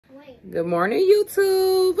Good morning,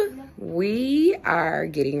 YouTube. We are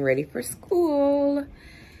getting ready for school.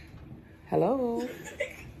 Hello.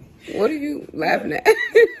 What are you laughing at?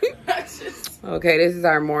 Okay, this is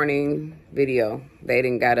our morning video. They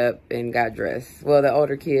done got up and got dressed. Well, the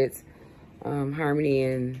older kids, Harmony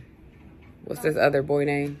and what's this other boy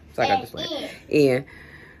name? So I got this one. Ian.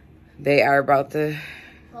 They are about to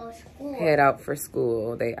head out for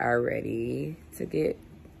school. They are ready to get.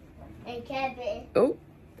 And Kevin. Oh.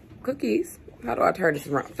 Cookies. How do I turn this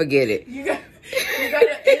around? Forget it. You gotta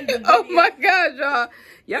end the video. Oh my gosh, y'all.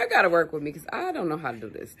 Y'all gotta work with me because I don't know how to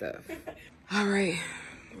do this stuff. All right.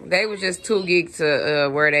 They was just too geeked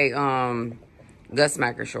to wear they Gus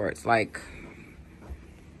Smacker shorts. Like,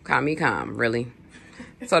 calm, really.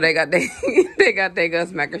 So they got they their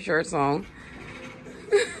Gus Smacker shorts on.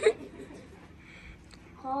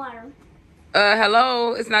 Harm.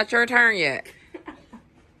 Hello. It's not your turn yet.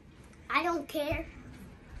 I don't care.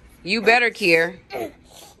 You better care.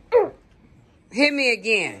 Hit me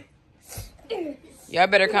again. Y'all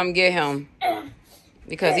better come get him.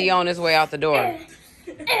 Because he on his way out the door.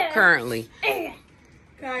 Currently.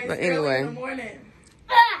 Guys, But early anyway. in the morning.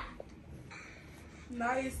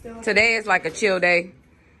 Nadia's still. Today is like a chill day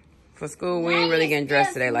for school. We ain't really getting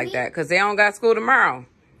dressed today like that. Because they don't got school tomorrow.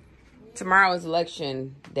 Tomorrow is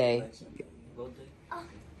election day.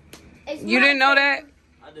 You didn't know that?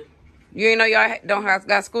 I did. You didn't know y'all don't have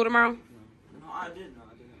got school tomorrow? No, I didn't know.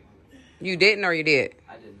 You didn't or you did?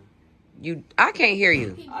 I didn't know. I can't hear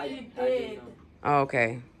you. I didn't know. Oh,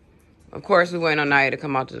 okay. Of course, we waiting on Naya to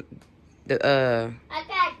come out the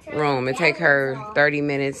room. It take her 30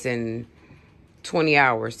 minutes and 20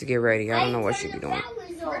 hours to get ready. I don't know what she be doing.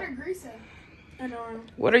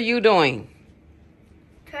 What are you doing?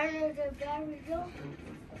 Turning the batteries on.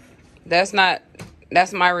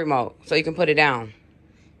 That's my remote, so you can put it down.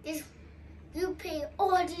 You pay all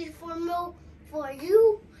this for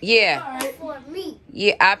you? Yeah. Or for me?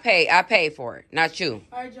 Yeah, I pay for it, not you.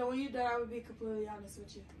 All right, Joe, when you're done, I would be completely honest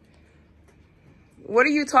with you. What are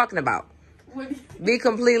you talking about? Be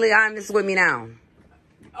completely honest with me now.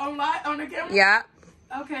 On the camera? Yeah.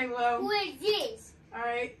 Okay, well. Who is this? All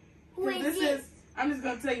right. Who is this? I'm just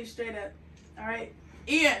going to tell you straight up. All right.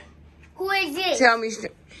 Ian. Who is this? Tell me.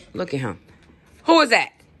 Look at him. Who is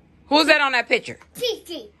that? Who's that on that picture?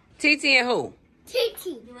 TT. TT and who? TT.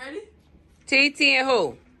 You ready? TT and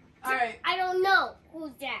who? All right. I don't know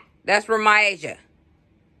who's that. That's Ramayasia.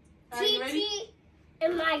 Are you ready? TT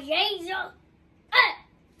and my laser.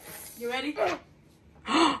 You ready?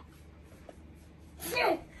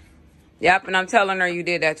 Yep, and I'm telling her you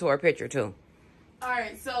did that to her picture too. All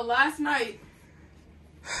right. So last night.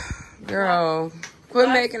 Girl, quit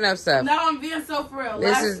making up stuff. No, I'm being so for real.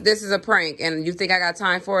 This is a prank, and you think I got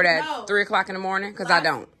time for it at 3 o'clock in the morning? Because I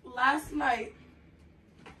don't. Last night,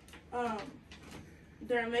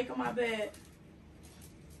 during making my bed,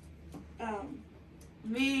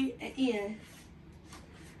 me and Ian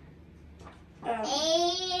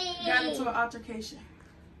got into an altercation.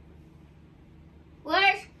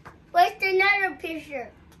 Where's another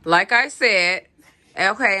picture? Like I said,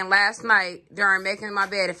 okay, and last night during making my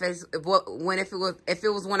bed, if it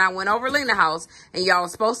was when I went over Lena's house and y'all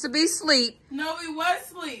was supposed to be asleep. No, we was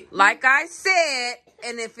asleep. Like I said,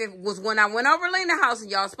 and if it was when I went over Lena's house and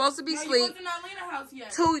y'all supposed to be asleep. You wasn't at Lena's house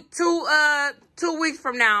yet. 2 weeks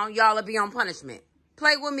from now, y'all will be on punishment.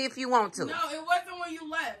 Play with me if you want to. No, it wasn't when you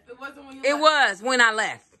left. It wasn't when you It left. was when I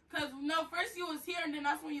left. Because, no, first you was here, and then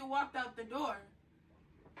that's when you walked out the door.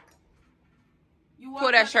 You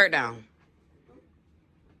Pull that shirt down.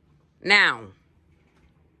 Now.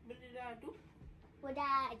 What did I do? What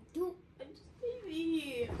I do?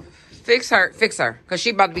 Fix her. Because she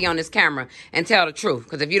about to be on this camera and tell the truth.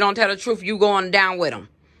 Because if you don't tell the truth, you going down with them.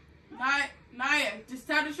 Naya, just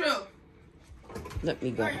tell the truth. Let me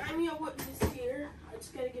go. Alright, I'm your witness here. I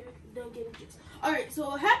just gotta get it done getting kids. Alright, so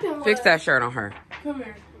what happened was... Fix that shirt on her. Come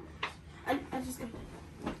here. I just gotta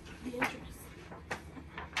be interested.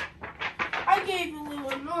 I gave you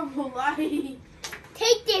a normal life.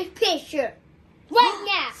 Take this picture. Right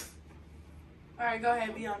now. Alright, go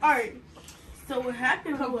ahead, be honest. Alright, so what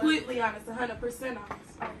happened Completely honest, 100% honest. was...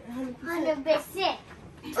 100%.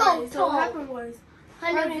 Alright, so what happened was...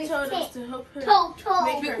 Honey told us 100%. to help her.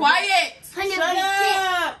 Total. Be quiet. 100%. Shut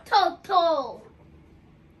up! Total.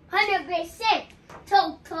 100%.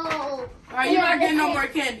 Total. Alright, you not getting no more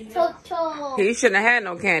candy. Total. He shouldn't have had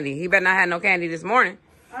no candy. He better not have no candy this morning.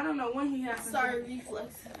 I don't know when he has some Sorry, candy.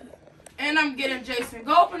 reflex. And I'm getting Jason.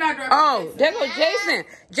 Go open that door. Oh, Jason. there go Jason.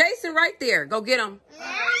 Jason right there. Go get him.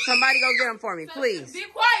 Somebody go get him for me, please. Be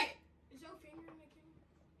quiet. Is your finger in the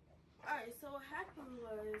camera? Alright, so what happened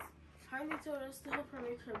was... Harmony told us to help her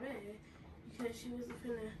make her bed because she wasn't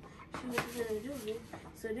finna do it.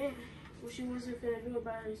 So then, she wasn't finna do it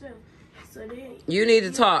by herself. So then, You need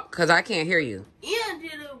to talk because I can't hear you. Ian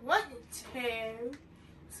didn't want to.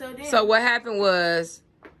 So then, So what happened was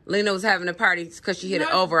Lena was having a party because she hit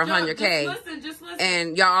over 100K. Just listen.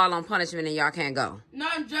 And y'all all on punishment and y'all can't go. No,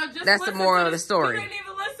 just That's the moral of the story. You didn't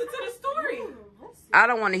even listen to the story. I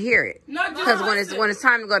don't want to hear it. No, just Because when it's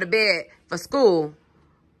time to go to bed for school,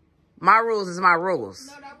 my rules is my rules.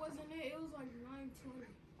 No, that wasn't it. It was like 9:20.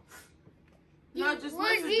 No, just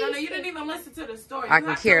listen, Jonah. You didn't even listen to the story. I You can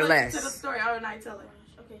have to care listen less. To the story, I would not tell it.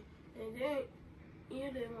 Okay, and then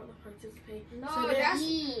Ian didn't want to participate. No, so then,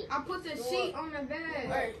 I put the sheet on the bed.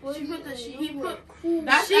 right, she put the sheet. He put.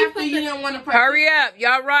 That's She after put you the- didn't want to Hurry up.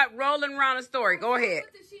 Y'all rolling around the story. Go ahead. I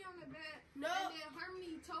put the sheet on the bed. No. And then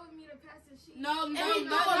Harmony told me to pass the sheet. No, he no, threw a no,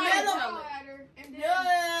 mellow tell it. At her, and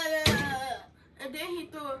then And then he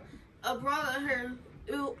threw a bra at her.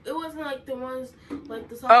 It wasn't like the ones like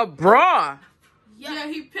the. A bra. Yeah,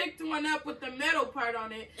 he picked one up with the metal part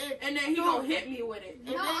on it, and then he gonna hit me with it. And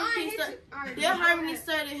no, then I he hit started. you. Alright, Then go Harmony ahead.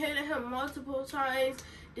 started hitting him multiple times.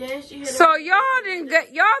 Then she hit him. So y'all didn't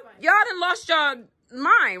get y'all done lost your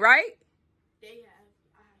mind, right? They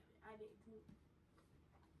have. I didn't.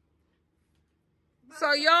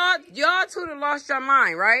 So y'all two done lost your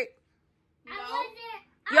mind, right? No,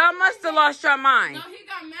 Y'all must have lost your mind. no, he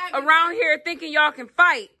got mad. Around here thinking y'all can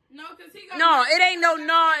fight. No, because he got No, mad. it ain't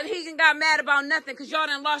no, he got mad about nothing because y'all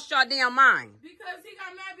done lost your damn mind. Because he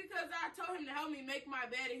got mad because I told him to help me make my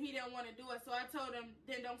bed and he didn't want to do it. So I told him,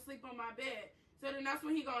 then don't sleep on my bed. So then that's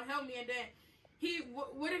when he gonna help me. And then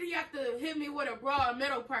what did he have to hit me with a bra, a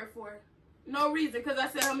metal part for? No reason, because I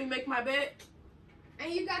said help me make my bed.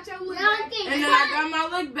 And you got your look No, back. And then I got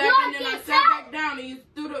my look back and then I sat back down and you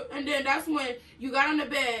threw and then that's when you got on the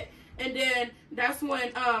bed and then that's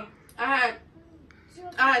when I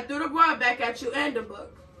had threw the bra back at you and the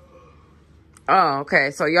book. Oh, okay.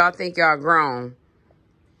 So y'all think y'all grown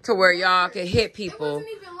to where y'all can hit people wasn't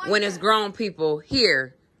even like when it's that. grown people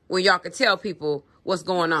here when y'all can tell people what's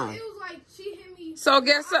going on. It was like she hit me. So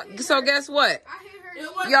guess what? I hit her.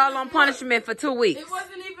 It wasn't Y'all even on a- punishment for 2 weeks. It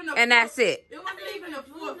wasn't even a And that's it. It wasn't even a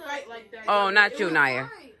full fight like that. Oh, not you, Naya.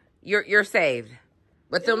 You're saved.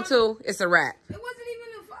 But them two, it's a wrap. It wasn't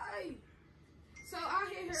even a fight. So I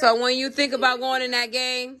hit her. So when you think about going in that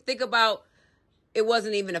game, think about it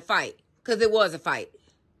wasn't even a fight. Because it was a fight.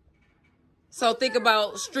 So think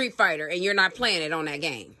about Street Fighter and you're not playing it on that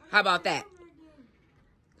game. How about that?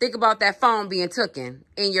 Think about that phone being taken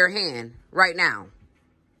in your hand right now.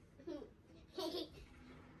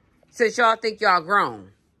 Since y'all think y'all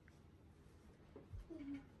grown.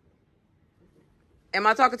 Am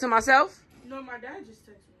I talking to myself? No, my dad just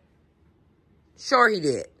texted me. Sure he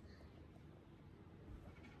did.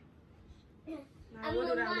 Now,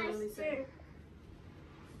 what did I literally say?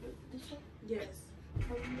 Yes.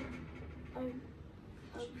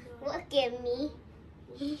 Look at me.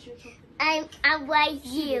 I'm like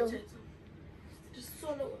you. Just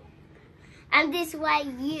so no. I'm just like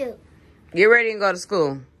you. Get ready and go to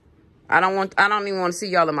school. I don't even want to see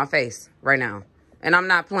y'all in my face right now. And I'm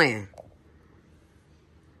not playing.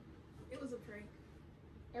 It was a prank.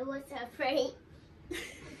 It was a prank.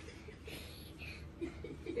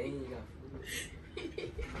 Dang, you got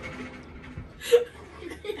food.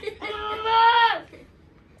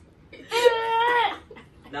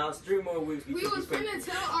 Now it's 3 more weeks. We was finna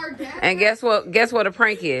tell our dad. And guess what a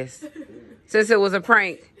prank is? Since it was a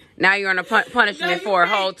prank, now you're on a punishment for a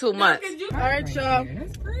whole 2 months. All right, y'all.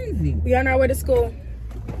 That's crazy. We on our way to school.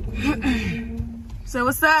 So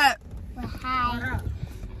what's up? Hi.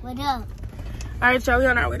 What up? All right, y'all. We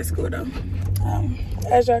on our way to school though.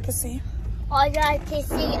 As y'all can see. All y'all can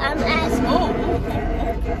see, I'm asking.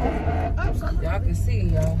 Y'all can see,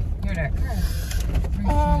 y'all. Hear that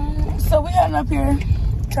car. So we heading up here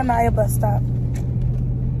to Naya bus stop.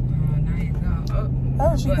 Now you go.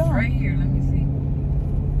 Oh, she Bus gone. right here. Let me see.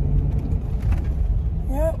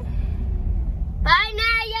 Yep. Bye,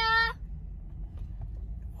 Naya.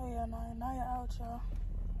 Oh yeah, Naya out, y'all.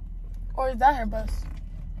 Or is that her bus?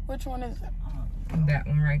 Which one is it? That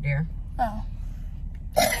one right there. Oh.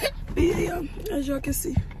 Yeah, as y'all can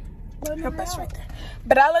see. Her bus right there.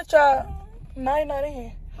 But I'll let y'all, Naya not in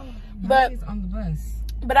here. But He's on the bus.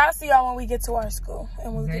 I'll see y'all when we get to our school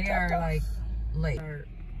and when we They get are dropped off. like late.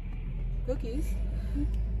 Cookies.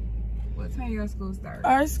 What time your school start?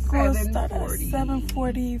 Our school starts at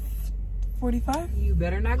 7:40. 7:45. You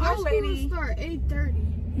better not Our go, school lady. start 8:30.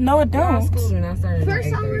 No, it Our don't. school do not start at First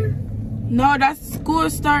 8:30. No, that's school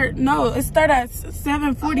start. No, it start at Oh, wait, no,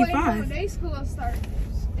 7:45. they school starts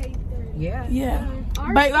 8:30. Yeah. Yeah.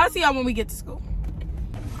 But I'll see y'all when we get to school.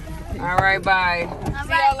 All right, bye. All See y'all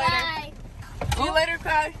right, later. bye. See you later,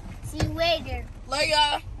 Kai. See you later. Love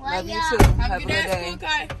y'all. Love you y'all. too. Have Have a a good good day at day. school,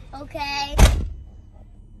 Kai. Okay.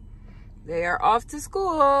 They are off to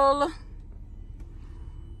school.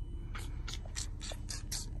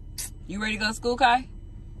 You ready to go to school, Kai?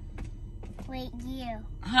 Wait, you.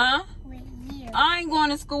 Huh? Wait, you. I ain't going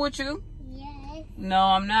to school with you. Yes. No,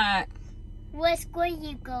 I'm not. What school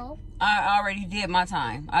you go? I already did my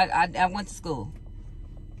time. I went to school.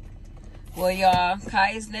 Well, y'all,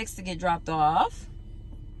 Kai is next to get dropped off.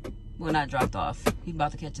 Well, not dropped off. He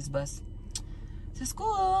about to catch his bus to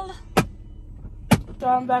school. So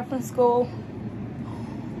I'm back from school.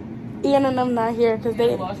 Ian and them not here because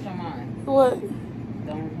they. lost your mind. What?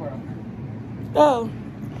 Don't worry. Oh.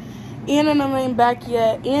 Ian and them ain't back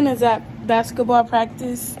yet. Ian is at basketball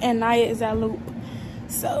practice and Naya is at Loop.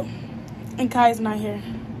 So, and Kai's not here.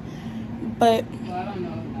 But, Well, I don't know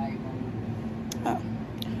if Naya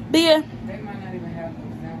going. but yeah. They might not even have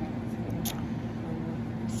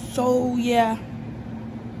those. So, yeah.